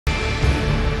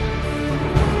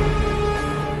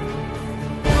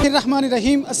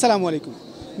बिस्मिल्लाहिर्रहमानिर्रहीम, अस्सलाम वालेकुम।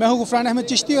 मैं हूं गुफरान अहमद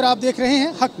चिश्ती और आप देख रहे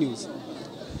हैं हक न्यूज़।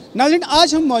 नाज़रीन,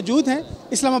 आज हम मौजूद हैं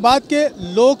इस्लामाबाद के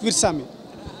लोक विरसा में।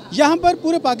 यहाँ पर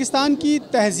पूरे पाकिस्तान की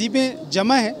तहज़ीबें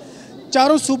जमा हैं,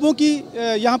 चारों सूबों की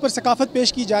यहाँ पर सकाफ़त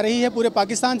पेश की जा रही है। पूरे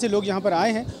पाकिस्तान से लोग यहाँ पर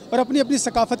आए हैं और अपनी अपनी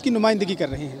सकाफ़त की नुमाइंदगी कर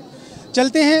रहे हैं।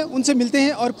 चलते हैं, उनसे मिलते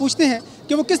हैं और पूछते हैं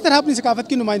कि वो किस तरह अपनी सकाफ़त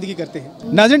की नुमाइंदगी करते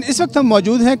हैं। नाज़रीन, इस वक्त हम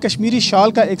मौजूद हैं कश्मीरी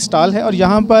शॉल का एक स्टॉल है और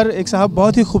यहाँ पर एक साहब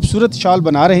बहुत ही खूबसूरत शॉल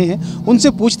बना रहे हैं। उनसे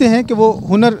पूछते हैं कि वो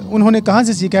हुनर उन्होंने कहाँ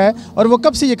से सीखा है और वो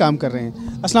कब से ये काम कर रहे हैं।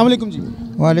 अस्सलाम वालेकुम जी।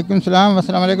 वालेकुम सलाम।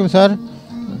 अस्सलाम वालेकुम सर।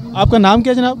 आपका नाम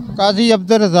क्या जनाब? काजी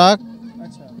अब्दुल रज़ाक।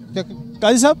 अच्छा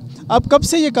काजी साहब, आप कब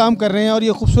से ये काम कर रहे हैं और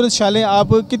ये खूबसूरत शालें आप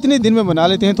कितने दिन में बना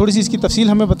लेते हैं? थोड़ी सी इसकी तफसील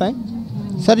हमें बताएं।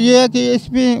 सर ये है कि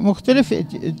इसमें मुख्तलिफ़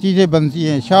चीज़ें बनती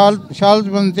हैं। शाल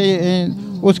बनते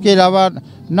हैं, उसके अलावा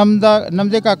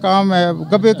नमदे का काम है,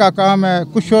 गब्बे का काम है,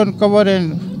 कुशन कवर है,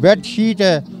 बेड शीट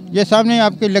है। ये सामने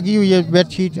आपके लगी हुई है बेड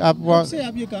शीट। आप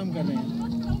ये काम कर रहे हैं?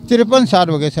 53 साल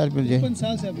हो गए सर मुझे। 53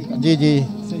 साल से आप ये काम जी जी।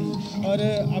 सही। और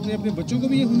आपने अपने बच्चों को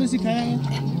भी ये हुनर सिखाया है?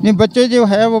 नहीं, बच्चे जो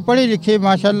है वो पढ़े लिखे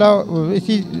माशाल्लाह,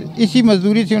 इसी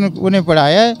मजदूरी से उन्हें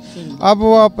पढ़ाया है। अब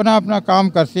वो अपना अपना काम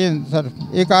करते हैं सर।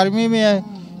 एक आर्मी में है,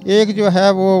 एक जो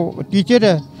है वो टीचर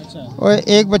है। अच्छा। और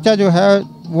एक बच्चा जो है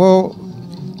वो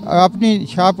अपनी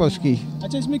शॉप है उसकी।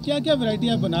 अच्छा, इसमें क्या क्या वैरायटी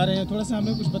आप बना रहे हैं? थोड़ा सा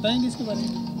हमें कुछ बताएंगे इसके बारे में?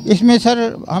 इसमें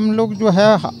सर हम लोग जो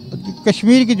है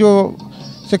कश्मीर की जो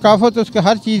सकाफत उसके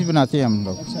हर चीज़ बनाते हैं हम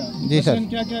लोग। अच्छा। जी सर।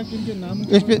 क्या क्या किनके नाम?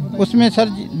 इसमें उसमें सर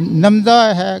नमदा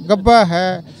है, गब्बा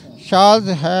है, शाल्स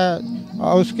है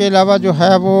और उसके अलावा जो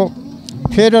है वो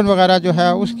फेरन वगैरह जो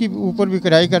है उसकी ऊपर भी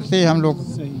कढ़ाई करते हैं हम लोग।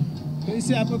 सही। तो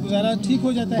इससे आपका गुजारा ठीक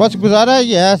हो जाता है? बस गुजारा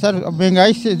ही है सर,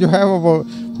 महंगाई से जो है वो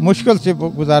मुश्किल से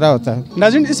गुजारा होता है।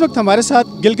 नाज़रीन, इस वक्त हमारे साथ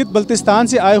गिलगित बल्तिस्तान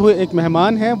से आए हुए एक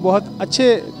मेहमान हैं। बहुत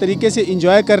अच्छे तरीके से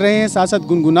इंजॉय कर रहे हैं, साथ साथ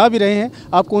गुनगुना भी रहे हैं।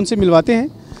 आपको उनसे मिलवाते हैं।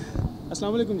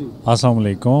 अस्सलाम वालेकुम जी। अस्सलाम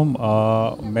वालेकुम।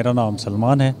 मेरा नाम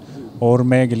सलमान है और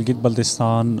मैं गिलगित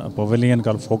बल्तिस्तान पवेलियन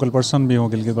का फोकल पर्सन भी हूँ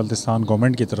गिलगित बल्तिस्तान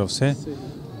गवर्नमेंट की तरफ से।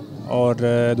 और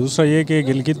दूसरा ये कि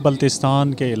गिलगित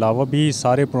बल्तिस्तान के अलावा भी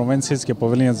सारे प्रोविंसेस के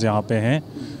पवेलियंस यहाँ पे हैं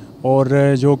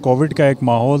और जो कोविड का एक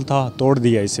माहौल था तोड़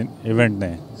दिया इस इवेंट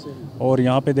ने। और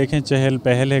यहाँ पे देखें चहल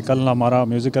पहल है। कल हमारा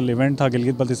म्यूज़िकल इवेंट था।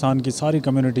 गिलगित बल्तिस्तान की सारी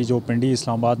कम्युनिटी जो पिंडी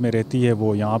इस्लामाबाद में रहती है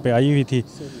वो यहाँ पे आई हुई थी।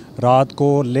 रात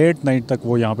को लेट नाइट तक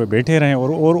वो यहाँ पे बैठे रहे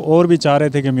और भी चाह रहे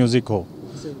थे कि म्यूज़िक हो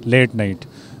लेट नाइट।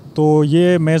 तो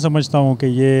ये मैं समझता हूँ कि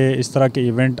ये इस तरह के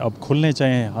इवेंट अब खुलने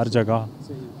चाहिए हर जगह।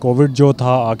 कोविड जो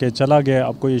था आके चला गया,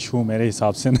 अब कोई इशू मेरे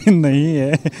हिसाब से नहीं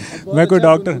है। मैं कोई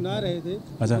डॉक्टर रहे थे।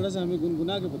 अच्छा, थोड़ा सा हमें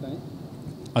गुनगुना के बताएं।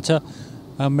 अच्छा,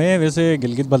 मैं वैसे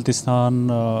गिलगित बल्तिस्तान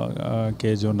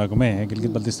के जो नगमे हैं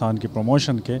गिलगित बल्तिस्तान की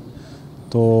प्रमोशन के,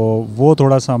 तो वो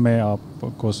थोड़ा सा मैं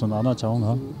आपको सुनाना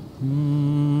चाहूँगा।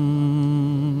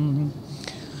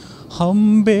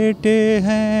 हम बेटे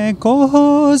हैं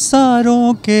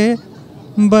कोसारों के,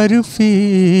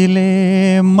 बर्फीले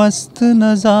मस्त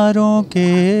नज़ारों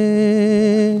के,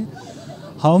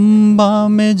 हम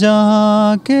बामे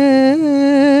जहाँ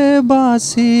के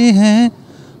बासी हैं,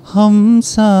 हम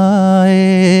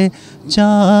साए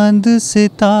चांद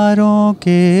सितारों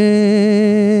के,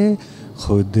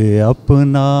 खुद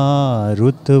अपना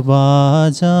रुतबा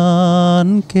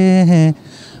जान के हैं,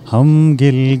 हम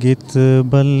गिलगित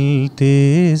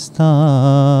बल्तिस्तान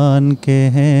के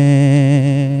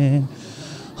हैं।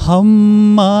 हम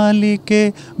मालिके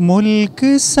मुल्क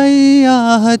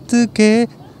सयाहत के,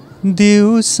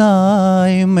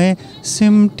 दिवसाई में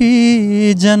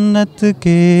सिमटी जन्नत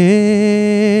के,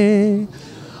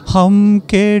 हम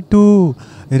केटू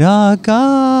राका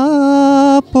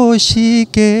पोशी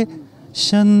के,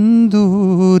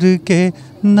 शंदूर के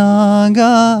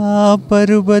नागा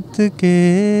पर्वत के,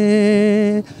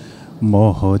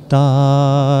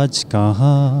 मोहताज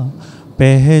कहाँ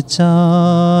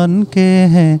पहचान के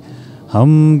हैं,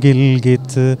 हम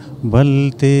गिलगित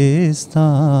बल्तिस्तान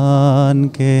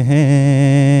के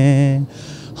हैं।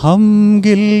 हम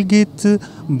गिलगित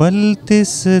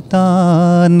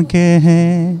बल्तिस्तान के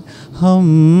हैं, हम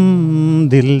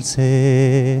दिल से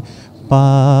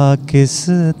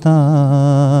पाकिस्तान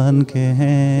के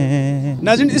हैं।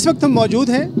 नाज़रीन, इस वक्त हम मौजूद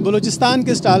हैं बलूचिस्तान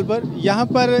के स्टॉल पर। यहाँ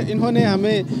पर इन्होंने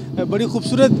हमें बड़ी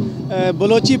खूबसूरत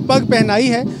बलोची पग पहनाई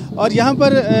है और यहाँ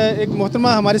पर एक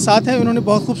मोहतरमा हमारे साथ हैं। उन्होंने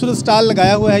बहुत खूबसूरत स्टॉल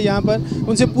लगाया हुआ है यहाँ पर।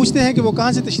 उनसे पूछते हैं कि वो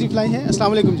कहाँ से तशरीफ़ लाई हैं। अस्सलाम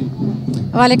वालेकुम जी।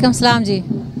 वालेकुम सलाम जी।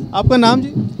 आपका नाम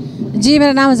जी? जी,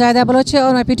 मेरा नाम ज़ायदा बलोच है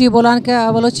और मैं पीटी बोलान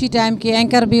का बलोची टाइम की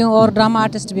एंकर भी हूँ और ड्रामा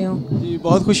आर्टिस्ट भी हूँ। जी,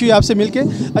 बहुत खुशी हुई आपसे मिलके।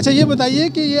 अच्छा, ये बताइए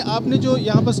कि ये आपने जो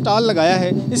यहाँ पर स्टॉल लगाया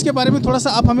है इसके बारे में थोड़ा सा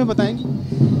आप हमें बताएंगी?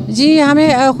 जी,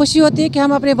 हमें खुशी होती है कि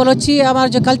हम अपने बलोची हमारा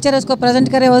जो कल्चर है उसको प्रेजेंट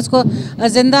करें और उसको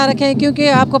ज़िंदा रखें, क्योंकि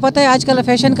आपको पता है आजकल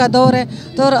फैशन का दौर है।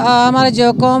 तो हमारा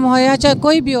जो कौम हो या चाहे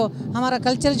कोई भी हो, हमारा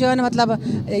कल्चर जो है ना,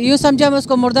 मतलब यूँ समझे हम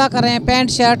उसको मुर्दा कर रहे हैं, पैंट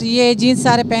शर्ट ये जीन्स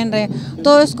सारे पहन रहे हैं।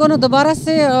 तो इसको ना दोबारा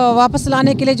से वापस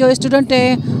लाने के लिए जो स्टूडेंट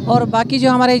हैं और बाकी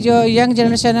जो हमारे जो यंग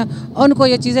जनरेशन है उनको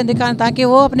ये चीज़ें दिखाएं, ताकि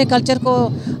वो अपने कल्चर को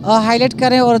हाईलाइट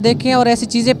करें और देखें और ऐसी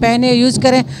चीज़ें पहने, यूज़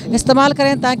करें, इस्तेमाल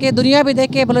करें, ताकि दुनिया भी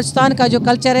देखे बलूचिस्तान का जो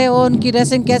कल्चर है वो उनकी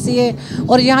ड्रेसिंग कैसी है।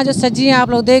 और यहाँ जो सज्जियाँ आप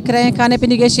लोग देख रहे हैं, खाने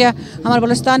पीने की अशिया, हमारे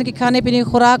बलूचिस्तान की खाने पीने की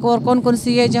खुराक और कौन कौन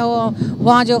सी है, जो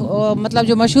वहाँ जो मतलब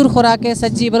जो मशहूर खुराक है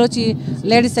सज्जी, बलोची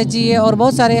लेडीज सज्जी है और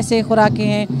बहुत सारे ऐसे खुराकें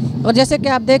हैं। और जैसे कि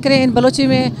आप देख रहे हैं इन बलोची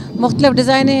में मुख्तलिफ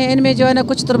डिज़ाइन हैं, इनमें जो है ना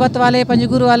कुछ तुरबत वाले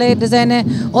पंजगुर वाले डिज़ाइन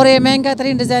है और ये महंगा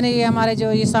तरीन डिज़ाइन है, ये हमारे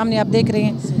जो ये सामने आप देख रहे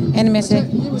हैं इनमें से।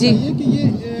 जी,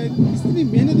 कितनी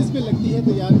मेहनत इसमें लगती है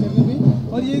तैयार करने में,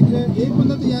 और ये एक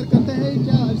बंदा तैयार करता है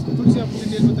क्या? थोड़ी सी आप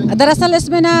डिटेल बताइए। दरअसल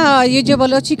इसमें ना ये जो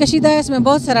बलोची कशीदा है इसमें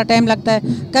बहुत सारा टाइम लगता है,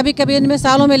 कभी कभी इनमें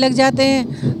सालों में लग जाते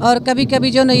हैं और कभी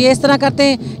कभी जो ना ये इस तरह करते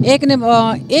हैं,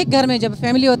 एक घर में जब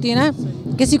फैमिली होती है ना,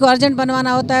 किसी को अर्जेंट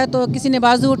बनवाना होता है तो किसी ने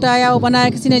बाजू उठाया वो बनाया,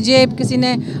 किसी ने जेब, किसी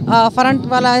ने फ्रंट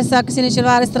वाला हिस्सा, किसी ने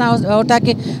शलवार, इस तरह उठा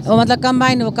के मतलब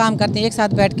कंबाइन वो काम करते हैं, एक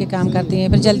साथ बैठ के काम करती हैं,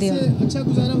 फिर जल्दी। अच्छा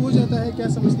गुजारा हो जाता है? क्या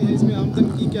समझते हैं इसमें आमदन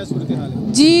की क्या सूरत हाल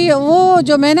है? जी, वो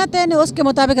जो मेहनत है ना उसके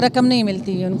मुताबिक रकम नहीं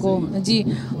मिलती है उनको। जी,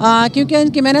 क्योंकि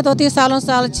उनकी मेहनत होती है सालों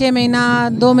साल, 6 महीना,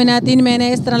 2 महीना, 3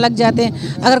 महीने इस तरह लग जाते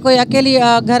हैं। अगर कोई अकेली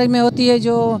घर में होती है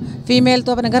जो फीमेल,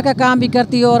 तो अपने घर का काम भी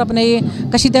करती है और अपने ये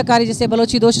कशीदाकारी जैसे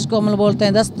बलोची दोष इसको हम बोलते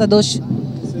हैं, दस्त दोष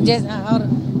जैसा। और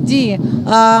जी,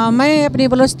 मैं अपनी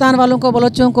बलूचिस्तान वालों को,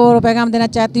 बलोचों को पैगाम देना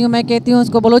चाहती हूँ। मैं कहती हूँ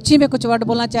उसको बलोची में कुछ वर्ड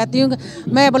बोलना चाहती हूँ।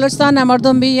 मैं बलूचिस्तान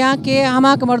मर्दम भी यहाँ के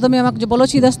हमाक मर्दम हमाक जो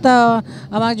बलोची दस्ता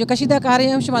हमाक जो कशीदा कारी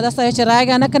हम शुमा दस्ता है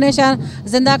रायगा न कने शान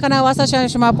जिंदा कना वासा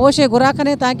शुमा पोशे गुरा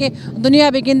कने, ताकि दुनिया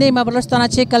भी गिंदे मैं बलूचिस्तान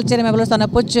अच्छे कल्चर में बलूचिस्तान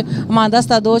पुछ हमारा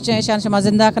दस्ता दोच है शान शुमा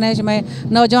जिंदा कने मैं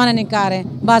नौजवान निकार हैं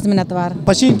बाज मिनतवार।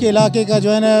 पश्चिम के इलाके का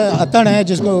जो है ना अतण है,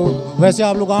 जिसको वैसे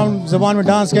आप लोग आम ज़बान में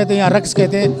डांस कहते हैं या रक्स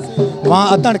कहते हैं,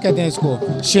 वहाँ अतण कहते हैं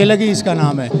इसको, शेलगी इसका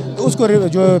नाम है। तो उसको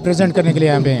जो प्रेजेंट करने के लिए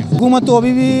यहाँ पे हैं। हुकूमत तो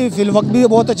अभी भी फिलवक्त भी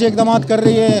बहुत अच्छे इकदाम कर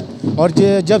रही है, और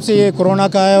जब से ये कोरोना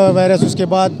का है वायरस, उसके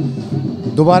बाद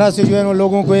दोबारा से जो है वो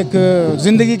लोगों को एक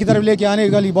ज़िंदगी की तरफ लेके आने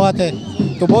वाली बात है,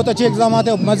 तो बहुत अच्छे इक़दाम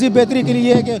है। मज़ीद बेहतरी के लिए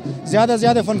ये है कि ज़्यादा से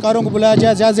ज़्यादा फ़नकारों को बुलाया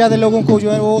जाए, ज़्यादा से ज़्यादा लोगों को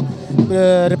जो है वो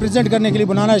रिप्रेजेंट करने के लिए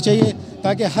बनाना चाहिए,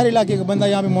 ताकि हर इलाके का बंदा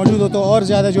यहाँ पे मौजूद हो तो और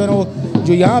ज़्यादा जो है वो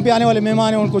जो यहाँ पे आने वाले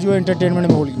मेहमान हैं उनको जो है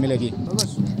एंटरटेनमेंट मिलेगी।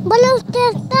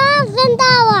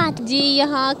 जिंदाबाद। जी,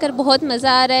 यहाँ आकर बहुत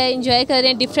मज़ा आ रहा है, एंजॉय कर रहे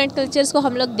हैं, डिफरेंट कल्चर्स को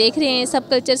हम लोग देख रहे हैं, सब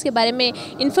कल्चर्स के बारे में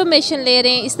इंफॉर्मेशन ले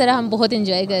रहे हैं, इस तरह हम बहुत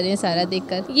एंजॉय कर रहे हैं सारा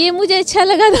देखकर। ये मुझे अच्छा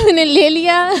लगा तो मैंने ले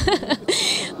लिया।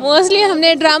 मोस्टली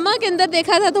हमने ड्रामा के अंदर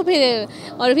देखा था तो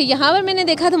फिर यहाँ पर मैंने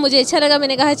देखा तो मुझे अच्छा लगा,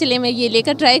 मैंने कहा चलिए मैं ये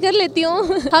लेकर ट्राई कर लेती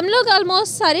हूँ। हम लोग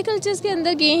ऑलमोस्ट सारे कल्चर्स के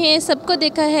अंदर गए हैं, सबको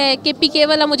देखा है। KPK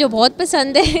वाला मुझे बहुत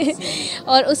पसंद है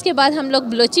और उसके बाद हम लोग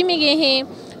बलोची में गए हैं,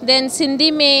 देन सिंधी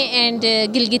में एंड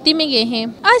गिलगिती में गए हैं।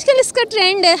 आजकल इसका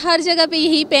ट्रेंड है, हर जगह पे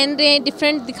यही पहन रहे हैं,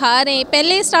 डिफरेंट दिखा रहे हैं।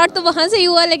 पहले स्टार्ट तो वहाँ से ही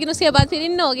हुआ, लेकिन उसके बाद फिर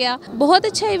इन हो गया। बहुत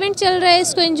अच्छा इवेंट चल रहा है,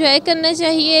 इसको एंजॉय करना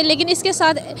चाहिए, लेकिन इसके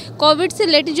साथ कोविड से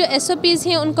रिलेटेड जो SOPs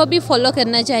हैं उनको भी फॉलो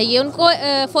करना चाहिए। उनको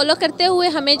फॉलो करते हुए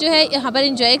हमें जो है यहाँ पर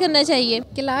एंजॉय करना चाहिए।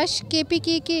 कैलाश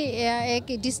KPK की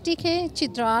एक डिस्ट्रिक्ट है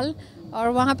चित्राल, और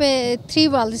वहाँ पे 3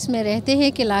 वाल्स में रहते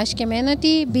हैं कैलाश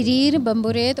कम्युनिटी, बिरीर,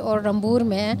 बम्बुरेत और रंबूर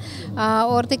में,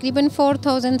 और तकरीबन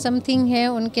 4000 समथिंग है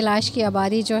उन कैलाश की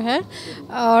आबादी जो है।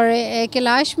 और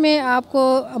कैलाश में आपको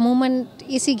अमूमन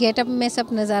इसी गेटअप में सब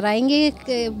नज़र आएंगे,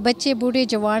 बच्चे बूढ़े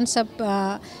जवान सब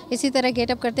इसी तरह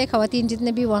गेटअप करते हैं, ख़वातीन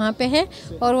जितने भी वहाँ पे हैं।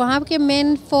 और वहाँ के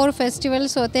मेन 4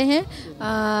 फेस्टिवल्स होते हैं।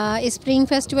 स्प्रिंग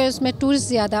फेस्टिवल, उसमें टूरिस्ट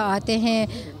ज़्यादा आते हैं,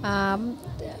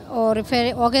 और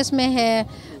फिर अगस्त में है,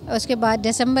 उसके बाद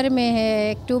दिसंबर में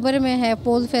है, अक्टूबर में है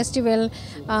पोल फेस्टिवल।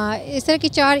 इस तरह की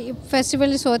 4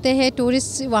 फेस्टिवल्स होते हैं।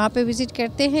 टूरिस्ट वहाँ पे विज़िट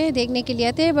करते हैं, देखने के लिए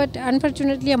आते हैं, बट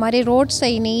अनफॉर्चुनेटली हमारे रोड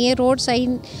सही नहीं है। रोड सही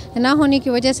ना होने की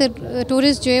वजह से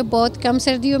टूरिस्ट जो है बहुत कम,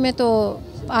 सर्दियों में तो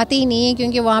आते ही नहीं है,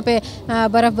 क्योंकि वहाँ पे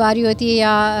बर्फ़बारी होती है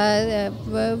या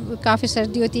काफ़ी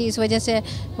सर्दी होती है, इस वजह से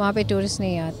वहाँ पे टूरिस्ट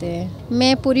नहीं आते हैं।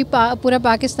 मैं पूरा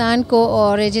पाकिस्तान को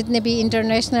और जितने भी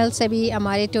इंटरनेशनल से भी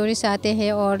हमारे टूरिस्ट आते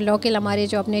हैं और लोकल हमारे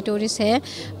जो अपने टूरिस्ट हैं,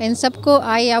 इन सबको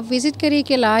आए आप विज़िट करिए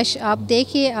कैलाश, आप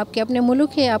देखिए, आपके अपने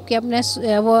मुल्क है, आपके अपने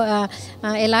वो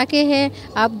इलाके हैं,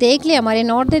 आप देख लें। हमारे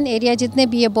नॉर्दर्न एरिया जितने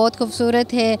भी है बहुत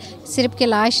खूबसूरत है, सिर्फ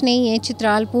कैलाश नहीं है,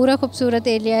 चित्राल पूरा खूबसूरत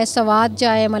एरिया है। सवात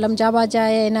जाए, मलमजाबाद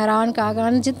जाए, नारायण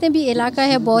कागान, जितने भी इलाका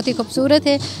है बहुत ही खूबसूरत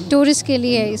है टूरिस्ट के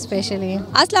लिए स्पेशली।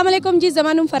 अस्सलाम वालेकुम जी,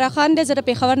 ज़मानुम फरा खान दे ज़रा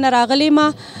पेशावर न रागली मा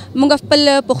मुंग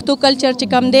खपल पुख्तो कल्चर च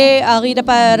कम दे आगी र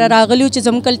पर रागलियो च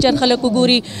जम कल्चर खलक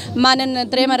गुरी मानन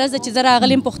त्रे मरज च ज़रा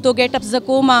रागली पुख्तो गेट अप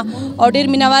जकोमा और डेर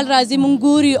मिनावाल राजी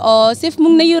मुंगूरी और सिर्फ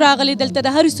मुंग नहीं रागली दलता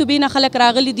हर सुबह न खलक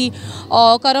रागली दी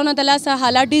और कोरोना दला सा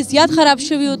हालात डी ज़्यादा ख़राब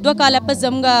शुवी दो काल पस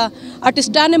जमगा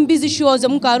आर्टिस्टान बिजी शो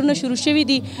जम कारुना शुरू शुवी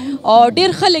दी और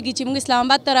डेर खलगी ची मुंग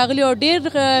इस्लामाबाद तरागली और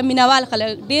डेर मिनावाल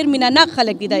खलक डेर मिनाना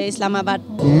खलक दी दा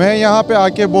इस्लामाबाद। मैं यहाँ पे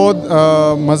आके बहुत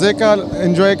मज़े का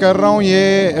एंजॉय कर रहा हूँ।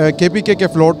 ये KPK के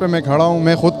फ्लोट पे मैं खड़ा हूँ।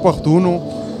 मैं ख़ुद पख्तून हूँ,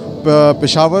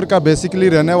 पेशावर का बेसिकली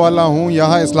रहने वाला हूँ।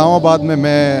 यहाँ इस्लामाबाद में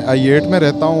मैं I8 में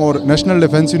रहता हूँ और नेशनल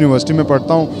डिफेंस यूनिवर्सिटी में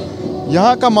पढ़ता हूँ।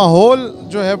 यहाँ का माहौल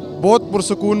जो है बहुत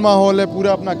पुरसकून माहौल है।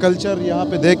 पूरा अपना कल्चर यहाँ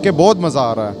पे देख के बहुत मज़ा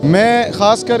आ रहा है। मैं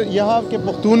ख़ासकर यहाँ के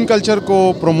पख्तून कल्चर को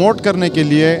प्रमोट करने के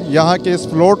लिए, यहाँ के इस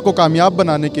फ्लोट को कामयाब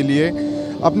बनाने के लिए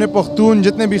अपने पख्तून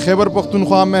जितने भी खैबर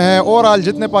पख्तूनख्वा में हैं और आज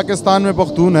जितने पाकिस्तान में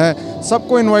पख्तून हैं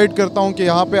सबको इनवाइट करता हूँ कि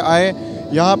यहाँ पे आए,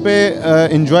 यहाँ पे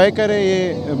एंजॉय करें,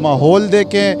 ये माहौल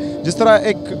देखें। जिस तरह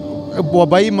एक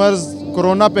वबाई मर्ज़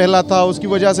कोरोना पहला था, उसकी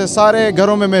वजह से सारे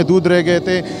घरों में महदूद रह गए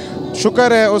थे।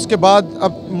 शुक्र है उसके बाद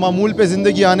अब मामूल पे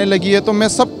ज़िंदगी आने लगी है, तो मैं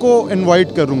सबको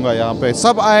इनवाइट करूँगा यहाँ पे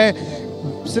सब आए।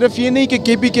 सिर्फ ये नहीं कि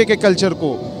KPK के कल्चर को,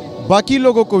 बाकी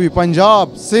लोगों को भी,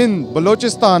 पंजाब, सिंध,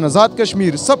 बलूचिस्तान, आज़ाद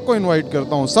कश्मीर, सबको इनवाइट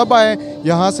करता हूँ। सब आए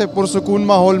यहाँ से पुरसकून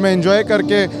माहौल में एंजॉय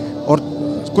करके और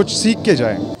कुछ सीख के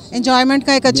जाएँ। एंजॉयमेंट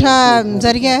का एक अच्छा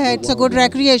ज़रिया है। It's a good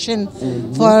recreation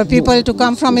for people to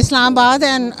come from Islamabad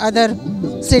and other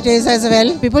cities as well.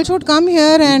 People should come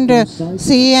here and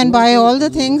see and buy all the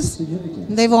things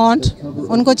they want.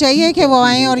 उनको चाहिए कि वो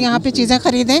आएँ और यहाँ पे चीज़ें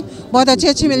ख़रीदें। बहुत अच्छी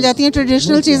अच्छी मिल जाती हैं,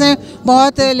 ट्रेडिशनल चीज़ें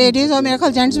बहुत लेडीज़ और मेरे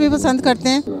ख्याल जेंट्स भी पसंद करते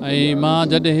हैं। ऐं मां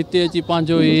जॾहिं हिते अची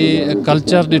पंहिंजो हीउ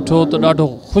कल्चर ॾिठो त ॾाढो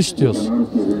ख़ुशि थियुसि।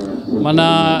 माना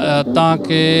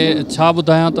तव्हांखे छा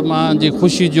ॿुधायां त मुंहिंजी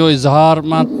ख़ुशी जो इज़हार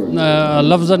मां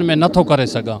लफ़्ज़नि में नथो करे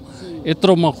सघां,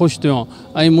 एतिरो मां ख़ुशि थियो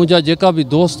आहियां। ऐं मुंहिंजा जेका बि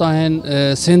दोस्त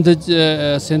आहिनि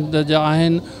सिंध जा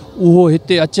आहिनि, उहो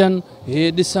हिते अचनि, हे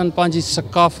ॾिसनि पंहिंजी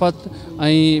सकाफ़त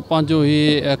ऐं पंहिंजो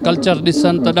हीउ कल्चर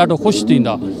ॾिसनि त ॾाढो ख़ुशि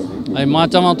थींदा। ऐं मां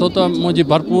चवां थो त मुंहिंजी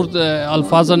भरपूर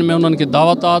अल्फाज़नि में उन्हनि खे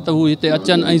दावत आहे त हू हिते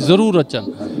अचनि ऐं ज़रूरु अचनि,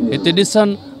 हिते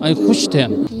ॾिसनि ऐं ख़ुशि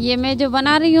थियनि। ये मैं जो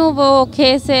बना रही हूँ वो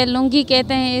खेस है, लुंगी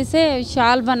कहते हैं इसे,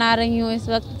 शाल बना रही हूँ इस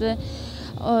वक्त।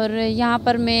 और यहाँ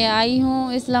पर मैं आई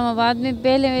हूँ इस्लामाबाद में,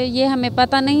 पहले ये हमें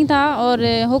पता नहीं था और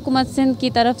हुकूमत सिंध की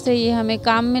तरफ से ये हमें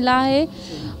काम मिला है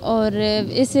और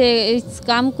इस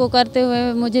काम को करते हुए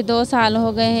मुझे 2 साल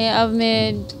हो गए हैं। अब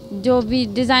मैं जो भी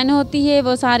डिज़ाइन होती है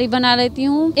वो सारी बना लेती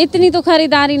हूँ। इतनी तो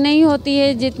ख़रीदारी नहीं होती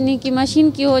है जितनी कि मशीन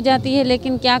की हो जाती है,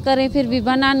 लेकिन क्या करें, फिर भी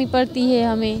बनानी पड़ती है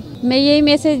हमें। मैं यही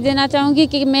मैसेज देना चाहूँगी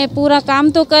कि मैं पूरा काम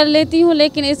तो कर लेती हूँ,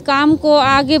 लेकिन इस काम को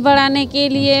आगे बढ़ाने के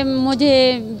लिए मुझे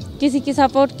किसी की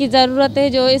सपोर्ट की ज़रूरत है,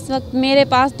 जो इस वक्त मेरे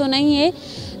पास तो नहीं है।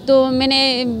 तो मैंने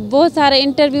बहुत सारे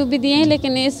इंटरव्यू भी दिए हैं,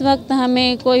 लेकिन इस वक्त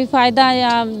हमें कोई फ़ायदा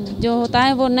या जो होता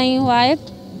है वो नहीं हुआ है।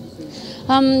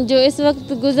 हम जो इस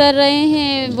वक्त गुज़र रहे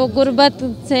हैं वो गुर्बत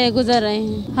से गुज़र रहे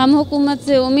हैं। हम हुकूमत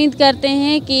से उम्मीद करते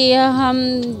हैं कि हम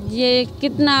ये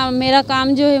कितना मेरा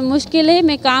काम जो है मुश्किल है,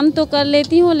 मैं काम तो कर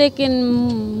लेती हूँ, लेकिन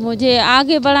मुझे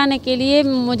आगे बढ़ाने के लिए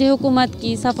मुझे हुकूमत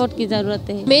की सपोर्ट की ज़रूरत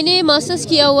है। मैंने मास्टर्स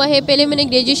किया हुआ है। पहले मैंने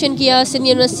ग्रेजुएशन किया सिंध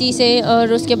यूनिवर्सिटी से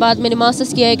और उसके बाद मैंने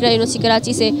मास्टर्स किया इकरा यूनिवर्सिटी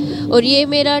कराची से, और ये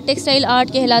मेरा टेक्सटाइल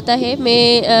आर्ट कहलाता है।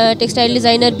 मैं टेक्सटाइल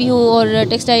डिज़ाइनर भी हूँ और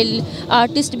टेक्सटाइल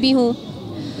आर्टिस्ट भी हूँ।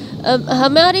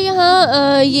 हमारे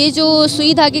यहाँ ये जो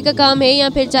सुई धागे का काम है या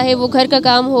फिर चाहे वो घर का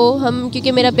काम हो, हम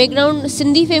क्योंकि मेरा बैकग्राउंड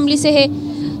सिंधी फैमिली से है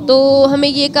तो हमें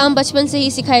ये काम बचपन से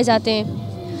ही सिखाए जाते हैं।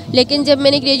 लेकिन जब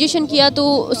मैंने ग्रेजुएशन किया तो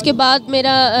उसके बाद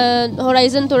मेरा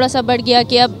होराइज़न थोड़ा सा बढ़ गया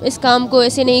कि अब इस काम को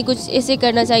ऐसे नहीं, कुछ ऐसे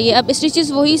करना चाहिए। अब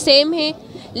स्टिचेस वही सेम है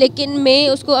लेकिन मैं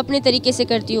उसको अपने तरीके से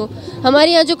करती हूँ।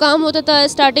 हमारे यहाँ जो काम होता था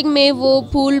स्टार्टिंग में वो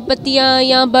फूल पत्तियाँ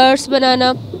या बर्ड्स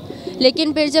बनाना,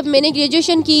 लेकिन फिर जब मैंने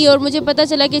ग्रेजुएशन की और मुझे पता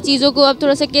चला कि चीज़ों को अब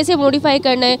थोड़ा सा कैसे मॉडिफाई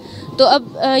करना है, तो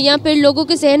अब यहाँ पर लोगों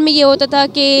के जहन में ये होता था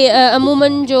कि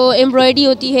अमूमन जो एम्ब्रॉयडरी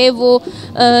होती है वो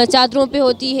चादरों पे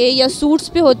होती है या सूट्स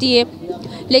पे होती है।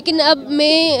 लेकिन अब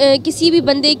मैं किसी भी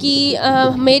बंदे की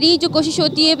मेरी जो कोशिश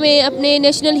होती है, मैं अपने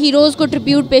नेशनल हीरोज़ को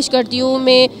ट्रिब्यूट पेश करती हूँ,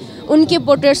 मैं उनके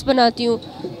पोर्ट्रेट्स बनाती हूँ।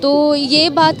 तो ये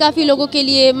बात काफ़ी लोगों के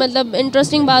लिए मतलब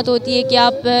इंटरेस्टिंग बात होती है कि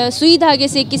आप सुई धागे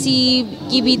से किसी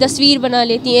की भी तस्वीर बना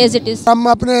लेती हैं एज इट इज़। हम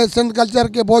अपने सिंध कल्चर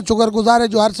के बहुत शुक्रगुजार हैं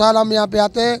जो हर साल हम यहाँ पे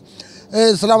आते हैं।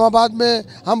 इस्लामाबाद में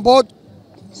हम बहुत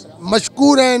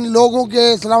मशकूर हैं इन लोगों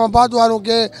के, इस्लामाबाद वालों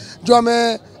के, जो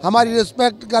हमें हमारी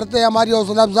रिस्पेक्ट करते हैं, हमारी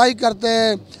हौसला अफजाई करते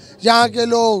हैं। यहाँ के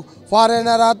लोग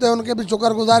फॉरेनर आते हैं उनके भी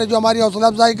शुक्रगुजार है जो हमारी हौसला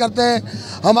अफजाई करते हैं।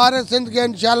 हमारे सिंध के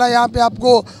इंशाल्लाह यहाँ पे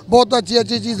आपको बहुत अच्छी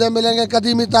अच्छी चीज़ें मिलेंगे,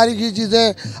 कदीमी तारीखी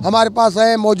चीज़ें हमारे पास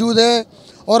हैं, मौजूद हैं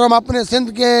और हम अपने सिंध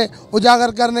के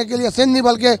उजागर करने के लिए सिंध नहीं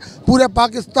बल्कि पूरे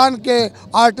पाकिस्तान के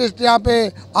आर्टिस्ट यहाँ पे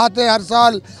आते हैं, हर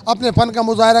साल अपने फ़न का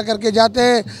मुजाहरा करके जाते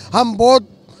हैं। हम बहुत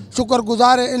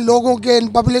शुक्रगुजार हैं इन लोगों के, इन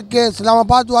पब्लिक के,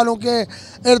 इस्लामाबाद वालों के,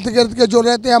 इर्द गिर्द के जो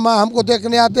रहते हैं हमको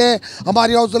देखने आते हैं,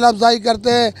 हमारी हौसला अफजाई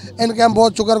करते हैं, इनके हम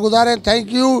बहुत शुक्रगुजार हैं।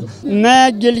 Thank you.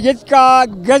 मैं गिलगित का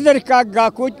गदर का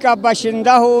गाकूत का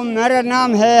बाशिंदा हूँ। मेरा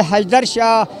नाम है हैदर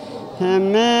शाह।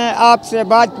 मैं आपसे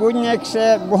बात पूछने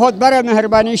से बहुत बड़ा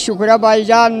मेहरबानी, शुक्रिया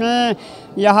भाईजान। मैं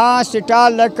यहाँ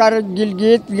स्टॉल लेकर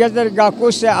गिलगित गदर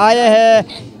गाकूत से आए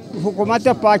हैं। हुकूमत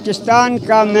पाकिस्तान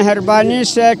का मेहरबानी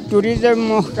से, टूरिज़म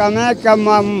महकमे का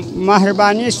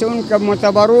मेहरबानी से, उनका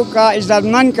मुतबरू का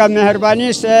इज़्ज़तमंद का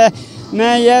मेहरबानी से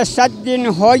मैं ये 7 दिन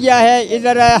हो गया है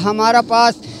इधर है। हमारा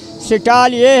पास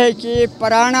स्टॉल ये है कि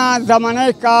पुराना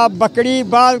ज़माने का बकरी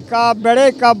बाल का,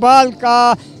 बड़े का बाल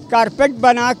का कारपेट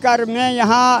बनाकर मैं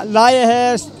यहाँ लाए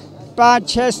हैं। 5,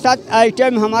 6, 7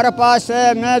 आइटम हमारे पास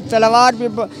है। मैं तलवार भी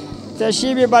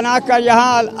तशी भी बनाकर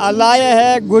यहाँ लाए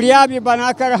हैं, गुड़िया भी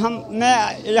बनाकर मैं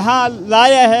यहाँ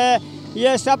लाए हैं।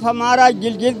 ये सब हमारा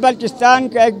गिलगित बल्तिस्तान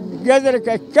के गदर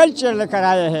के कल्चर लेकर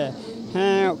आए हैं,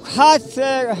 हाथ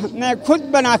से मैं खुद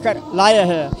बनाकर लाए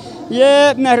हैं।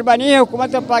 ये मेहरबानी है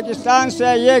हुकूमत पाकिस्तान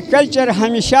से। ये कल्चर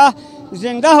हमेशा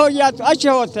ज़िंदा हो गया तो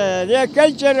अच्छा होता है। ये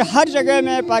कल्चर हर जगह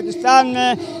में पाकिस्तान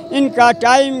में इनका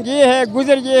टाइम ये है,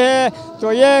 गुजर गए है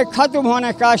तो ये ख़त्म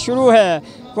होने का शुरू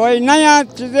है। कोई नया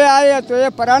चीज़ें आए तो ये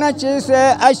पुराना चीज़ से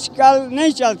आजकल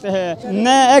नहीं चलते हैं। न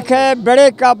एक है बड़े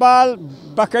का बाल,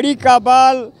 बकरी का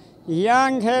बाल,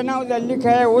 यंग है ना उधर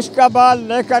लिखा है उसका बाल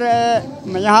लेकर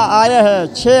यहाँ आए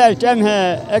हैं। 6 आइटम है,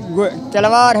 एक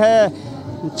तलवार है,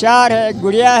 4 है,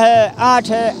 गुड़िया है, 8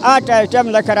 है। 8 आइटम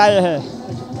लेकर आए हैं।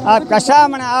 आपका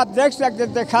सामने आप देख सकते,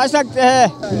 दिखा सकते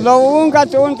हैं। लोगों का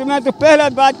तो मैं तो पहले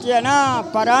बात किया ना,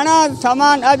 पुराना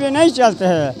सामान अभी नहीं चलते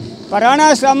हैं।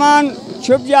 पुराना सामान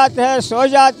छुप जाते हैं, सो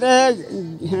जाते हैं,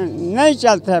 नहीं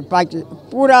चलते हैं।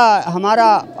 पूरा हमारा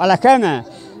इलाके में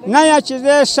नया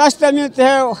चीज़ें सस्ते मिलते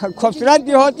हैं, खूबसूरत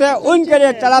भी होते हैं, उनके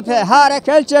लिए तलब है। हर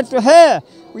कल्चर तो है,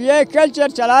 ये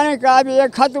कल्चर चलाने का अभी ये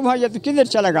ख़त्म हो जाए तो किधर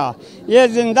चलेगा। ये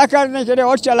ज़िंदा करने के लिए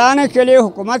और चलाने के लिए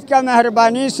हुकूमत का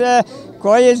मेहरबानी से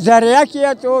कोई ज़रिया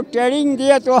किया तो, ट्रेनिंग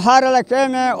दिए तो हर इलाके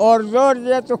में और ज़ोर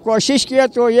दिए तो, कोशिश किए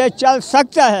तो ये चल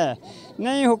सकता है।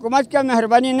 नहीं हुकूमत का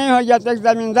मेहरबानी नहीं हो जाता, एक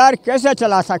ज़मींदार कैसे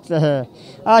चला सकते हैं।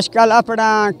 आजकल अपना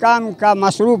काम का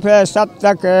मसरूफ़ है, सब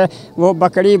तक वो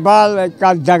बकरी बाल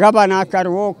का जगह बनाकर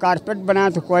वो कारपेट बना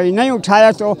तो कोई नहीं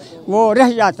उठाया तो वो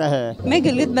रह जाता है। मैं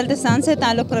गिलगित बल्तिस्तान से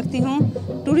ताल्लुक़ रखती हूँ।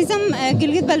 टूरिज़म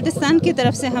गिलगित बल्तिस्तान की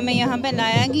तरफ से हमें यहाँ पे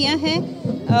लाया गया है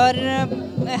और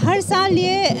हर साल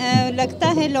ये लगता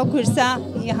है लोक विरसा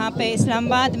यहाँ पे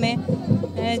इस्लामाबाद में,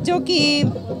 जो कि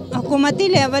हुकूमती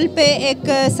लेवल पे एक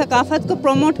सकाफ़त को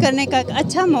प्रमोट करने का एक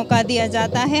अच्छा मौका दिया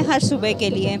जाता है हर सूबे के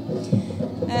लिए।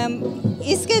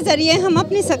 इसके ज़रिए हम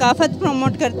अपनी सकाफ़त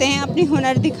प्रमोट करते हैं, अपनी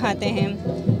हुनर दिखाते हैं।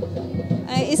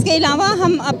 इसके अलावा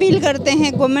हम अपील करते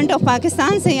हैं गवर्नमेंट ऑफ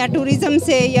पाकिस्तान से या टूरिज़म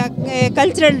से या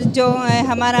कल्चरल जो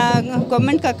हमारा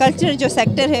गवर्नमेंट का कल्चर जो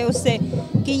सेक्टर है उससे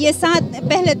कि ये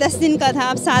पहले 10 दिन का था,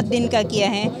 अब 7 दिन का किया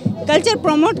है। कल्चर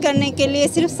प्रमोट करने के लिए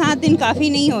सिर्फ 7 दिन काफ़ी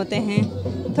नहीं होते हैं,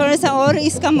 थोड़ा सा और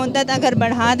इसका मुद्दत अगर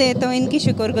बढ़ा दे तो इनकी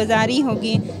शुक्रगुजारी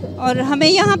होगी। और हमें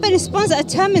यहाँ पर रिस्पांस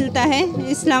अच्छा मिलता है,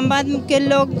 इस्लामाबाद के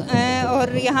लोग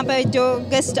और यहाँ पर जो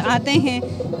गेस्ट आते हैं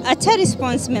अच्छा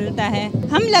रिस्पांस मिलता है।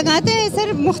 हम लगाते हैं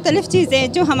सर मुख्तलिफ़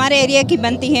चीज़ें जो हमारे एरिया की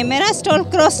बनती हैं। मेरा स्टॉल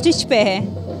क्रॉस स्टिच पे है,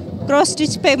 क्रॉस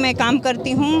स्टिच पे मैं काम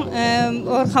करती हूँ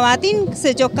और ख़वातीन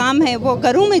से जो काम है वो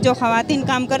घरों में जो ख़वातीन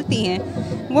काम करती हैं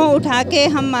वो उठा के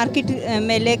हम मार्केट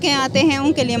में लेके आते हैं,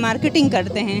 उनके लिए मार्केटिंग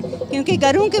करते हैं, क्योंकि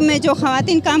घरों के में जो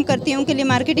ख़वातीन काम करती हैं उनके लिए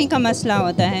मार्केटिंग का मसला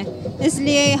होता है।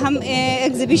 इसलिए हम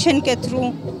एग्ज़िबिशन के थ्रू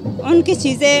उनकी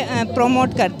चीज़ें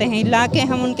प्रमोट करते हैं, ला के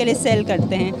हम उनके लिए सेल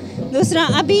करते हैं। दूसरा,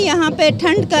 अभी यहाँ पे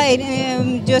ठंड का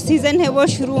जो सीज़न है वो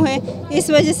शुरू है, इस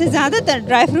वजह से ज़्यादातर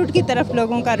ड्राई फ्रूट की तरफ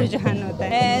लोगों का रुझान होता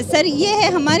है। सर ये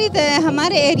है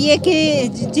हमारे एरिया के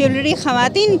ज्वेलरी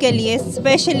ख़वातीन के लिए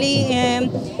स्पेशली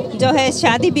जो है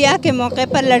शादी ब्याह के मौके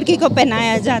पर लड़की को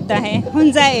पहनाया जाता है।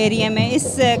 हुंजा एरिया में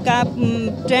इसका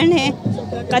ट्रेंड है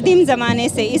कदीम ज़माने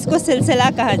से, इसको सिलसिला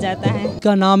कहा जाता है।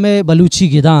 इसका नाम है बलूची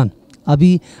गिदान।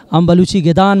 अभी हम बलूची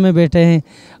गिदान में बैठे हैं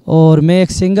और मैं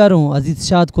एक सिंगर हूँ, अजीज़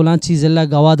शाद कुलांची ज़िला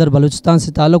गवादर बलूचिस्तान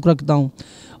से ताल्लुक़ रखता हूँ।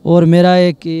 और मेरा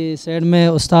एक साइड में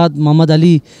उस्ताद मोहम्मद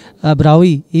अली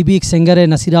ब्रावी, ये भी एक सिंगर है,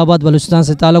 नसीराबाद बलूचिस्तान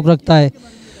से ताल्लुक़ रखता है।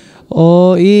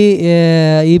 और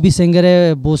ये भी सिंगर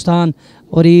है बोस्तान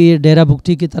और ये डेरा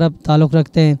बुगटी की तरफ ताल्लुक़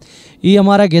रखते हैं। ये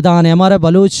हमारा गिदान है। हमारे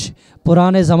बलूच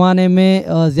पुराने ज़माने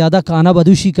में ज़्यादा खाना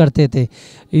बदूशी करते थे,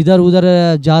 इधर उधर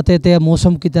जाते थे,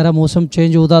 मौसम की तरह मौसम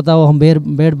चेंज होता था, वो हम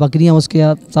भेड़ बकरियाँ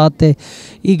उसके साथ थे।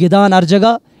 ये गिदान हर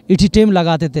जगह इटी टेम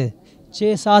लगाते थे,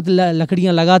 6-7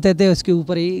 लकड़ियाँ लगाते थे, उसके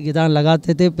ऊपर ही गिदान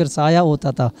लगाते थे, फिर साया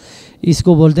होता था।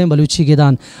 इसको बोलते हैं बलूची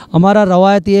गिदान। हमारा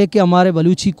रवायत ये है कि हमारे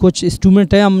बलूची कुछ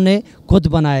इंस्ट्रूमेंट हैं हमने खुद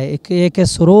बनाए। एक है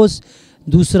सरोज़,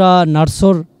 दूसरा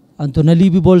नरसुर अंतुनली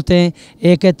भी बोलते हैं,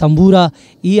 एक है तंबूरा।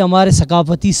 ये हमारे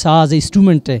सकाफती साज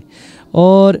इंस्ट्रूमेंट है।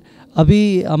 और अभी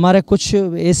हमारे कुछ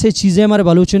ऐसे चीज़ें हमारे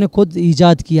बलूचों ने खुद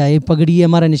ईजाद किया है। पगड़ी है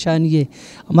हमारा निशान, ये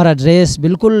हमारा ड्रेस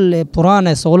बिल्कुल पुराना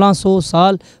है, 1600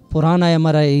 साल पुराना है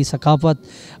हमारा ये सकाफत।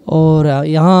 और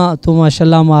यहाँ तो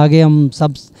माशाल्लाह हम आगे हम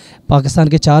सब पाकिस्तान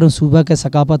के चारों सूबा के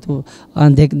सकाफत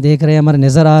देख रहे हैं, हमारे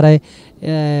नज़र आ रहा है।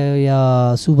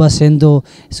 या सूबा सिंध हो,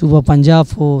 सूबा पंजाब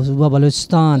हो, सूबा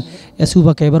बलूचिस्तान या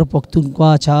सूबा खैबर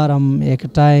पख्तूनख्वा, चार हम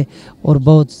इकट्ठा हैं और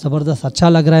बहुत ज़बरदस्त अच्छा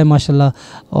लग रहा है माशाल्लाह।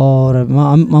 और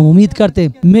हम उम्मीद करते,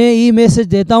 मैं ये मैसेज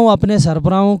देता हूँ अपने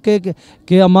सरबराहों के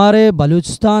कि हमारे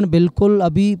बलूचिस्तान बिल्कुल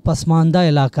अभी पसमानदा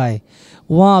इलाका है,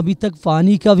 वहाँ अभी तक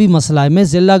पानी का भी मसला है। मैं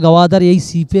ज़िला गवादर यही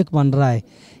सीपेक बन रहा है,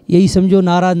 यही समझो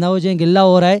नाराज़ ना हो जाए, गिल्ला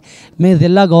हो रहा है। मैं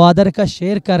ज़िला गवादर का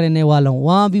शहर का रहने वाला हूँ,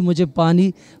 वहाँ भी मुझे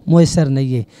पानी मुयसर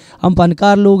नहीं है। हम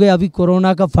फनकार लोग हैं, अभी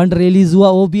कोरोना का फ़ंड रिलीज़ हुआ,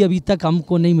 वो भी अभी तक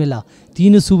हमको नहीं मिला।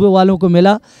 3 सूबे वालों को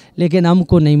मिला लेकिन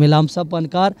हमको नहीं मिला। हम सब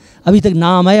फनकार अभी तक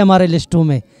नाम है हमारे लिस्टों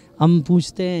में, हम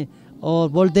पूछते हैं और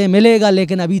बोलते हैं मिलेगा,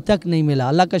 लेकिन अभी तक नहीं मिला।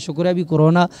 अल्लाह का शुक्र है अभी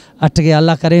कोरोना हट गया,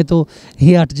 अल्लाह करें तो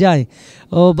ये हट जाए।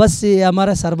 और बस ये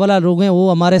हमारे सरबला लोग हैं, वो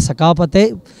हमारे सकाफत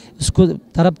है, उसको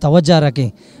तरफ तवज्जो रखें।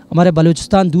 हमारे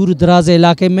बलूचिस्तान दूर दराज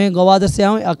इलाके में गवादर से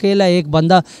आऊँ, अकेला एक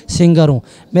बंदा सिंगर हूँ,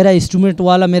 मेरा इंस्ट्रूमेंट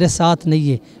वाला मेरे साथ नहीं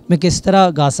है, मैं किस तरह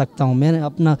गा सकता हूँ? मैंने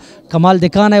अपना कमाल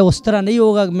दिखाना है, उस तरह नहीं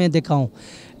होगा मैं दिखाऊँ।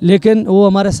 लेकिन वो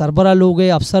हमारे सरबरा लोग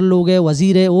हैं, अफसर लोग हैं,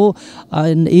 वज़ीर है, वो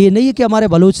ये नहीं है कि हमारे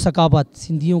बलूच सकाफत,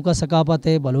 सिंधियों का सकाफत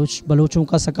है, बलोचों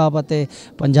का सकाफत है,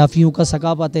 पंजाबियों का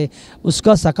सकाफत है,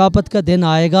 उसका सकाफत का दिन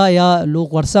आएगा या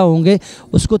लोग वर्षा होंगे,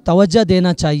 उसको तवज्जो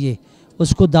देना चाहिए,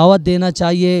 उसको दावत देना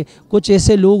चाहिए। कुछ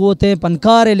ऐसे लोग होते हैं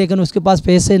फनकार है लेकिन उसके पास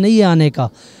पैसे नहीं है आने का,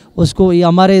 उसको ये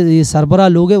हमारे सरबरा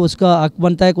लोग हैं, उसका हक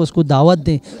बनता है कि उसको दावत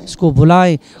दें, उसको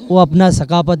बुलाएं, वो अपना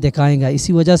सकाफत दिखाएंगा।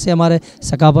 इसी वजह से हमारे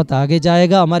सकाफत आगे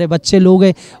जाएगा। हमारे बच्चे लोग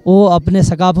हैं वो अपने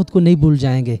सकाफत को नहीं भूल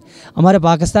जाएंगे। हमारे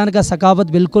पाकिस्तान का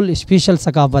सकाफत बिल्कुल स्पेशल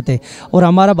सकाफत है। और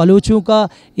हमारा बलूचों का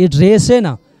ये ड्रेस है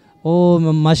ना, वो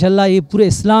माशाल्लाह ये पूरे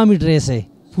इस्लामी ड्रेस है,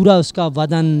 पूरा उसका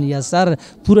बदन या सर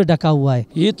पूरा ढका हुआ है।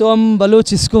 ये तो हम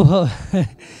बलूच इसको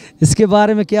इसके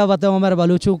बारे में क्या बताऊँ, हमारे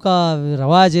बलूचों का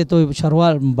रवाज है तो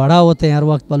शलवार बड़ा होते हैं हर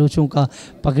वक्त, बलूचों का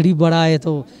पगड़ी बड़ा है,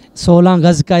 तो 16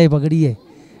 गज़ का ये पगड़ी है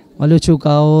बलूचों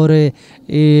का। और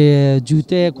ये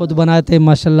जूते खुद बनाते हैं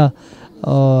माशाल्लाह।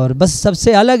 और बस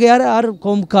सबसे अलग यार, हर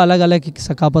कौम का अलग अलग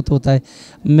सकाफत होता है।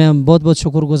 मैं बहुत बहुत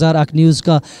शुक्रगुजार अक न्यूज़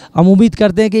का। हम उम्मीद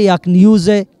करते हैं कि अक न्यूज़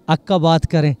है, अक का बात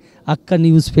करें, अक का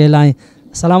न्यूज़ फैलाएँ।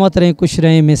 सलामत रहें, खुश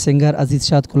रहें। मैं सिंगर अजीज़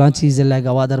शाद कुलांची, ज़िला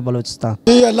गवादर बलूचिस्तान।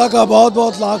 जी अल्लाह का बहुत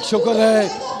बहुत लाख शुक्र है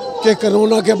कि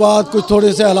कोरोना के बाद कुछ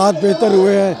थोड़े से हालात बेहतर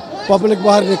हुए हैं, पब्लिक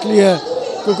बाहर निकली है,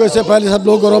 क्योंकि इससे पहले सब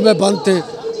लोग घरों में बंद थे।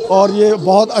 और ये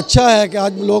बहुत अच्छा है कि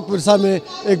आज लोक विरसा में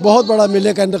एक बहुत बड़ा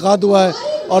मेले का इंतकाद हुआ है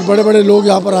और बड़े बड़े लोग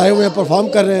यहाँ पर आए हुए हैं, परफॉर्म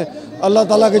कर रहे हैं। अल्लाह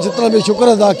ताला के जितना भी शुक्र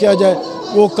अदा किया जाए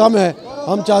वो कम है।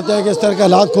 हम चाहते हैं कि इस तरह के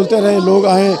हालात खुलते रहें, लोग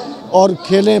आएँ और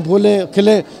खेलें, फूलें,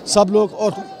 खिलें सब लोग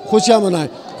और खुशियाँ मनाएं,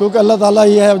 क्योंकि अल्लाह ताला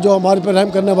ही है जो हमारे पर रहम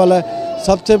करने वाला है।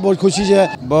 सबसे बहुत खुशी है,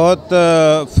 बहुत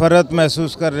फ़र्हत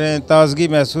महसूस कर रहे हैं, ताज़गी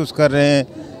महसूस कर रहे हैं।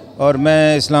 और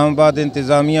मैं इस्लामाबाद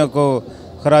इंतज़ामिया को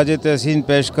ख़राज तहसीन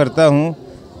पेश करता हूँ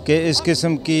कि इस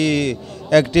किस्म की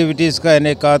एक्टिविटीज़ का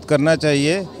इनेकाद करना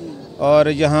चाहिए। और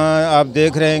यहाँ आप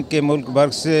देख रहे हैं कि मुल्क भर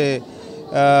से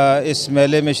इस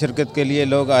मेले में शिरकत के लिए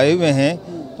लोग आए हुए हैं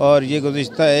और ये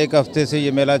गुज़िश्ता 1 हफ़्ते से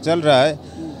ये मेला चल रहा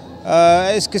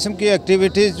है। इस किस्म की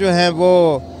एक्टिविटीज़ जो हैं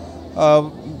वो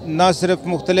ना सिर्फ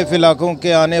मुख्तलिफ़ इलाक़ों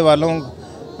के आने वालों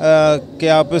के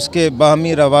आपस के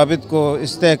बाहमी रवाबित को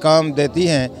इस्तेहकाम देती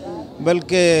हैं,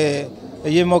 बल्कि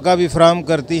ये मौका भी फराहम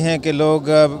करती हैं कि लोग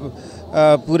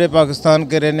पूरे पाकिस्तान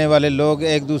के रहने वाले लोग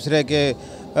एक दूसरे के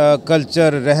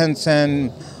कल्चर, रहन सहन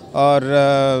और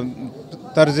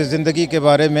तर्ज़ ज़िंदगी के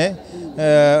बारे में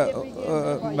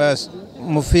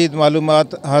मुफीद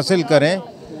मालूमात हासिल करें।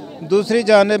 दूसरी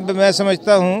जानिब मैं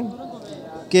समझता हूँ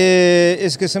कि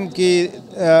इस किस्म की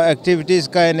एक्टिविटीज़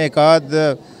का इनेकाद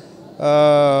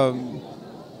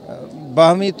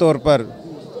बाहमी तौर पर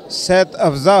सेहत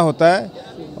अफ़ज़ा होता है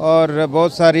और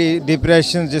बहुत सारी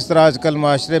डिप्रेशन, जिस तरह आजकल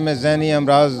माशरे में ज़हनी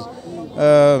अमराज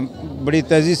बड़ी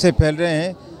तेज़ी से फैल रहे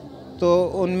हैं,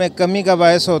 तो उनमें कमी का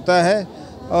बायस होता है।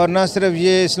 और न सिर्फ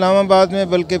ये इस्लामाबाद में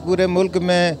बल्कि पूरे मुल्क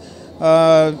में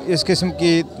इस किस्म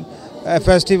की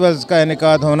फेस्टिवल्स का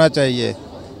इनेकाद होना चाहिए।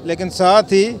 लेकिन साथ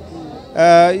ही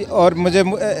और मुझे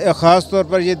ख़ास तौर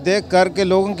पर ये देख कर के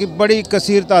लोगों की बड़ी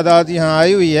कसीर तादाद यहाँ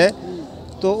आई हुई है,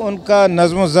 तो उनका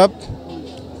नज़्म ज़ब्त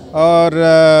और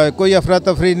कोई अफरा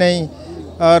तफरी नहीं।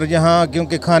 और यहाँ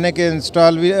क्योंकि खाने के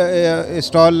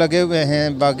स्टॉल लगे हुए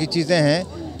हैं, बाकी चीज़ें हैं,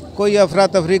 कोई अफरा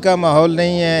तफरी का माहौल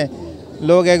नहीं है।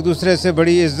 लोग एक दूसरे से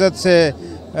बड़ी इज़्ज़त से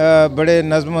बड़े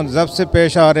नज़्म ज़ब्त से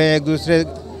पेश आ रहे हैं, एक दूसरे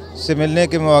से मिलने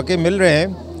के मौके मिल रहे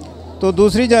हैं। तो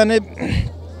दूसरी जानिब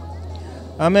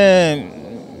मैं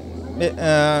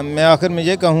आखिर में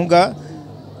ये कहूँगा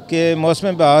कि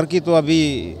मौसम बहार की तो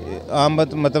अभी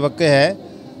आमद मतवक्के है,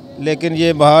 लेकिन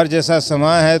ये बहार जैसा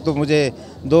समा है तो मुझे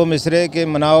दो मिसरे के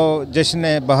मनाओ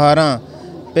जश्न बहारां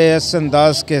पेस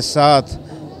अंदाज के साथ,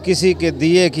 किसी के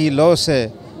दिए की लो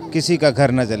से किसी का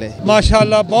घर न जले।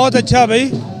 माशाल्लाह बहुत अच्छा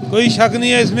भाई, कोई शक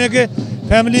नहीं है इसमें कि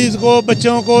फैमिलीज़ को,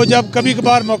 बच्चों को जब कभी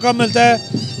कभार मौका मिलता है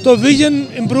तो विज़न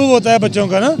इम्प्रूव होता है बच्चों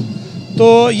का ना,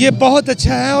 तो ये बहुत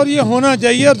अच्छा है और ये होना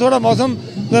चाहिए। और थोड़ा मौसम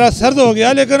ज़रा सर्द हो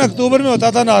गया, लेकिन अक्टूबर में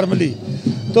होता था नॉर्मली,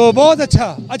 तो बहुत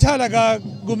अच्छा लगा।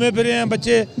 घूमे फिरे हैं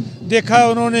बच्चे, देखा है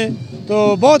उन्होंने,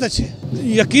 तो बहुत अच्छे।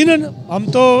 यकीनन हम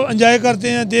तो एंजॉय करते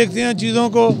हैं, देखते हैं चीज़ों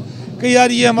को कि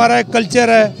यार ये हमारा एक कल्चर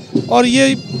है और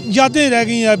ये यादें रह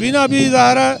गई हैं। अभी ना अभी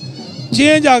ज़ाहिर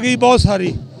चेंज आ गई बहुत सारी,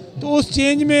 तो उस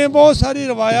चेंज में बहुत सारी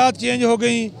रवायात चेंज हो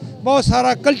गई, बहुत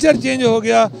सारा कल्चर चेंज हो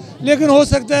गया। लेकिन हो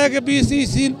सकता है कि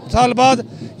 20-30 साल बाद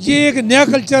ये एक नया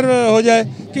कल्चर हो जाए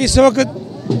कि उस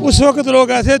वक्त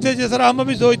लोग ऐसे थे जिस तरह हम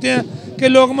अभी सोचते हैं कि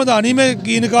लोग मधानी में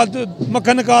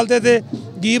मक्खन निकालते थे,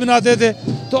 घी बनाते थे,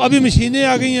 तो अभी मशीनें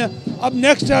आ गई हैं। अब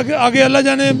नेक्स्ट आगे अल्लाह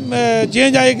जाने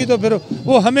चेंज आएगी तो फिर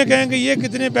वो हमें कहेंगे ये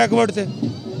कितने बैकवर्ड थे।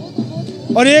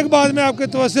 और एक बात मैं आपके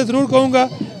तवज्जो से ज़रूर कहूँगा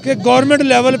कि गवर्नमेंट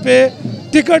लेवल पे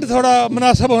टिकट थोड़ा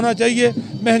मुनासिब होना चाहिए।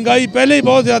 महंगाई पहले ही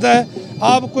बहुत ज़्यादा है।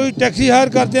 आप कोई टैक्सी हायर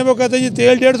करते हैं, वो कहते हैं ये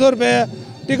तेल 150 रुपये है,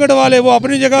 टिकट वाले वो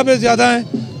अपनी जगह पे ज़्यादा हैं,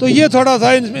 तो ये थोड़ा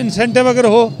सा इंसेंटिव अगर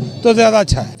हो तो ज़्यादा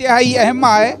अच्छा है। इंतहाई अहम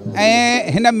है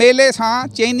ऐं हिन मेले सां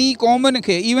चइनी क़ौमुनि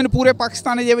खे, इवन पूरे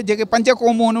पाकिस्तान जे जेके 5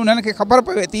 क़ौमूं आहिनि उन्हनि खे ख़बर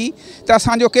पवे थी त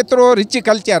असांजो केतिरो रिच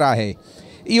कल्चर आहे।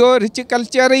 इहो रिच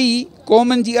कल्चर ई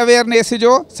क़ौमुनि जी अवेयरनेस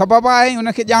जो सबबु आहे,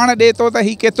 उनखे ॼाण ॾिए थो त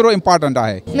हीउ केतिरो इम्पॉर्टेंट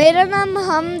आहे। मेरा नाम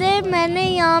हमद है। मैंने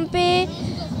यहाँ पे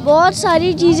बहुत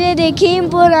सारी चीज़ें देखी,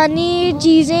 पुरानी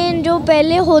चीज़ें जो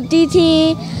पहले होती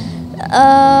थी,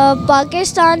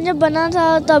 पाकिस्तान जब बना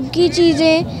था तब की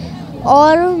चीज़ें,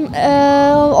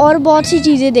 और बहुत सी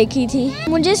चीज़ें देखी थी।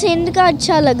 मुझे सिंध का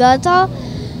अच्छा लगा था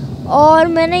और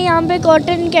मैंने यहाँ पे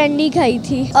कॉटन कैंडी खाई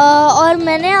थी। और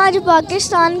मैंने आज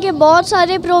पाकिस्तान के बहुत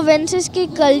सारे प्रोविंसेस के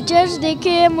कल्चर्स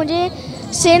देखे। मुझे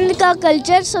सिंध का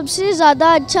कल्चर सबसे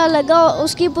ज़्यादा अच्छा लगा,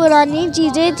 उसकी पुरानी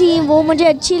चीज़ें थी वो मुझे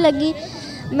अच्छी लगी।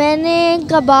 मैंने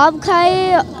कबाब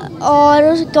खाए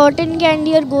और कॉटन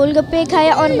कैंडी और गोलगप्पे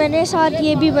खाए, और मैंने साथ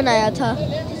ये भी बनाया था।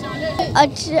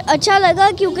 अच्छा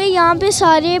लगा क्योंकि यहाँ पे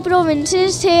सारे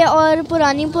प्रोविंसेस थे और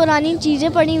पुरानी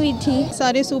चीज़ें पड़ी हुई थी।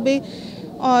 सारे सूबे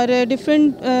और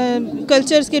डिफरेंट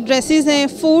कल्चर्स के ड्रेसेस हैं।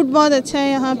 फूड बहुत अच्छा है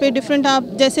यहाँ पे डिफरेंट। आप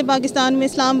जैसे पाकिस्तान में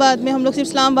इस्लामाबाद में हम लोग सिर्फ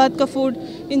इस्लामाबाद का फूड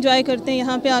इंजॉय करते हैं,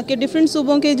 यहाँ पे आके डिफरेंट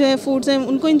सूबों के जो है फूड्स हैं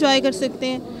उनको इंजॉय कर सकते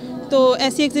हैं। तो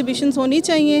ऐसी एग्जीबिशंस होनी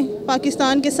चाहिए।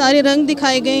 पाकिस्तान के सारे रंग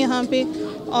दिखाए गए यहाँ पे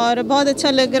और बहुत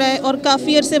अच्छा लग रहा है। और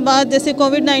काफ़ी अरसे बाद, जैसे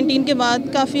कोविड-19 के बाद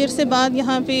काफ़ी अरसे बाद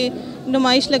यहाँ पे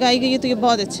नुमाइश लगाई गई है, तो ये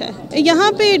बहुत अच्छा है।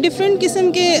 यहाँ पे डिफरेंट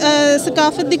किस्म के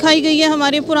सकाफ़त दिखाई गई है।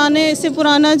 हमारे पुराने से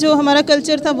पुराना जो हमारा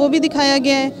कल्चर था वो भी दिखाया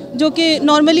गया है, जो कि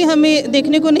नॉर्मली हमें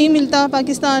देखने को नहीं मिलता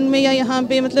पाकिस्तान में या यहाँ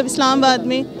पे मतलब इस्लामाबाद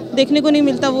में देखने को नहीं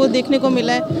मिलता, वो देखने को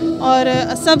मिला है।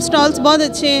 और सब स्टॉल्स बहुत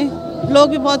अच्छे हैं, लोग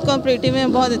भी बहुत कोऑपरेटिव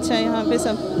हैं, बहुत अच्छा है यहाँ पे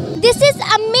सब। This is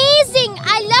amazing.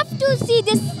 I love to see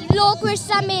this Lok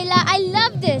Virsa Mela. I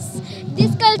love this.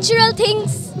 These cultural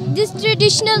things, these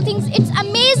traditional things. It's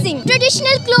amazing.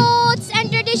 Traditional clothes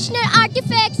and traditional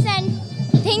artifacts and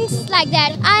things like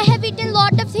that. I have eaten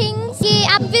lot of things. कि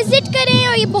आप visit करें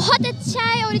और ये बहुत अच्छा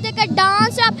है। और इधर का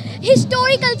डांस, आप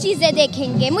हिस्टोरिकल चीज़ें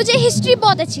देखेंगे। मुझे हिस्ट्री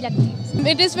बहुत अच्छी लगती है।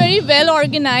 It is very well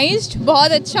organized.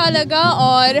 बहुत अच्छा लगा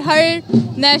और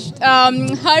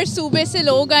हर सूबे से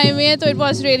लोग आए हुए हैं, तो it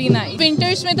was really nice.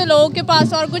 Winters में तो लोगों के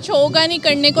पास और कुछ होगा नहीं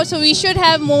करने को, so we should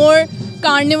have more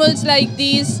carnivals like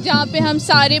these, जहाँ पे हम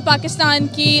सारे पाकिस्तान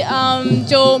की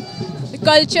जो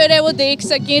कल्चर है वो देख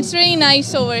सकें। It's really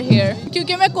nice over here.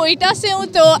 क्योंकि मैं कोयटा से हूँ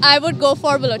तो I would go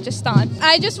for Balochistan.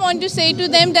 I just want to say to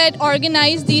them that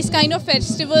organize these kind of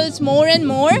festivals more and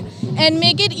more and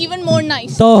make it even more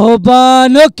nice.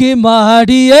 तोहबानों की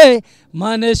माड़िए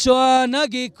मन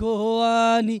श्वानगी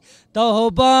कोआनी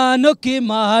तोबानो की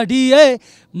माड़िए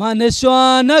मन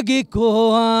श्वानगी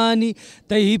कोआनी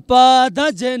तही पादा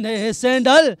जने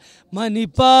सेंडल मनी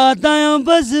पादा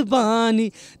बजबानी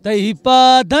तही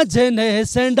पादा जने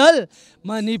सेंडल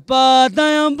मनी पादा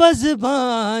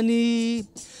बजबानी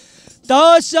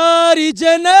ताशारी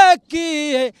जने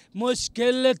की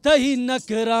मुश्किल तही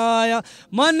नकराया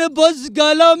मन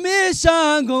बुजगल में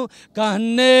शांगो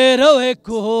कहने रोए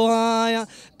को आया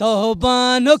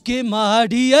तोबानो की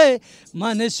माड़िए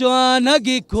मन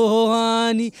श्वानगी को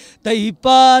आनी तही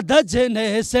पादा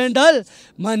जने सेंडल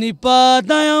मनी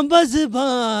पादा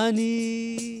बजबानी।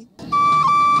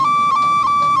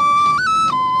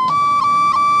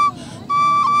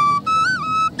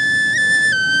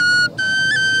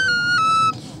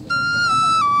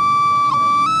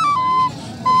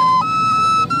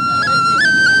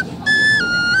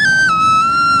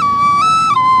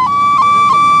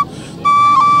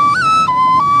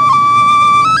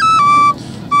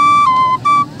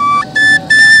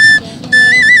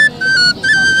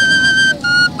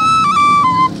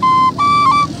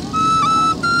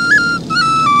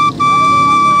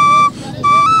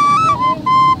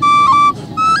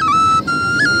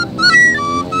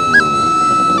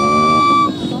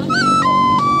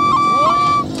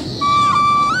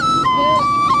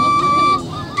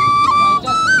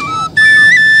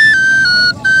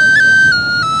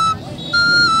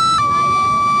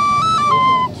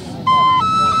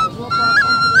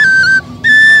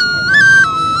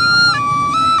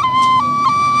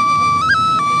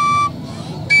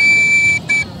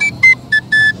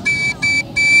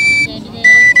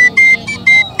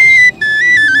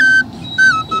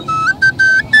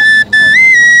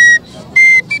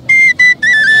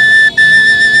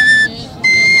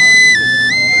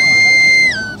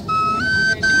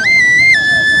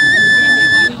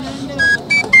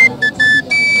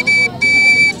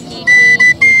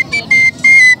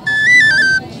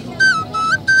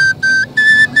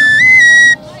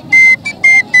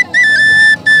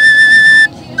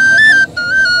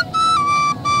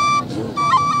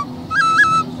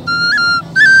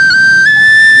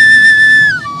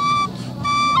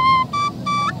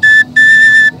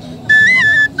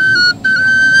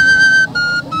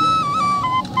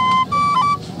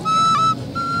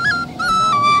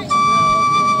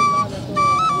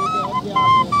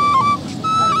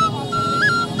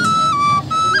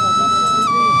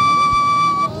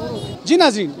 जी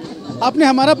नाज़रीन, आपने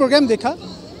हमारा प्रोग्राम देखा।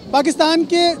 पाकिस्तान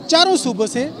के चारों सूबों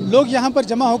से लोग यहाँ पर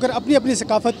जमा होकर अपनी अपनी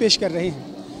सकाफ़त पेश कर रहे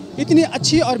हैं। इतनी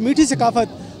अच्छी और मीठी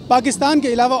सकाफ़त पाकिस्तान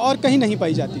के अलावा और कहीं नहीं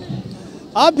पाई जाती।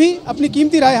 आप भी अपनी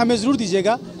कीमती राय हमें ज़रूर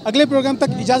दीजिएगा। अगले प्रोग्राम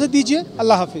तक इजाज़त दीजिए।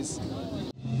 अल्लाह हाफिज़।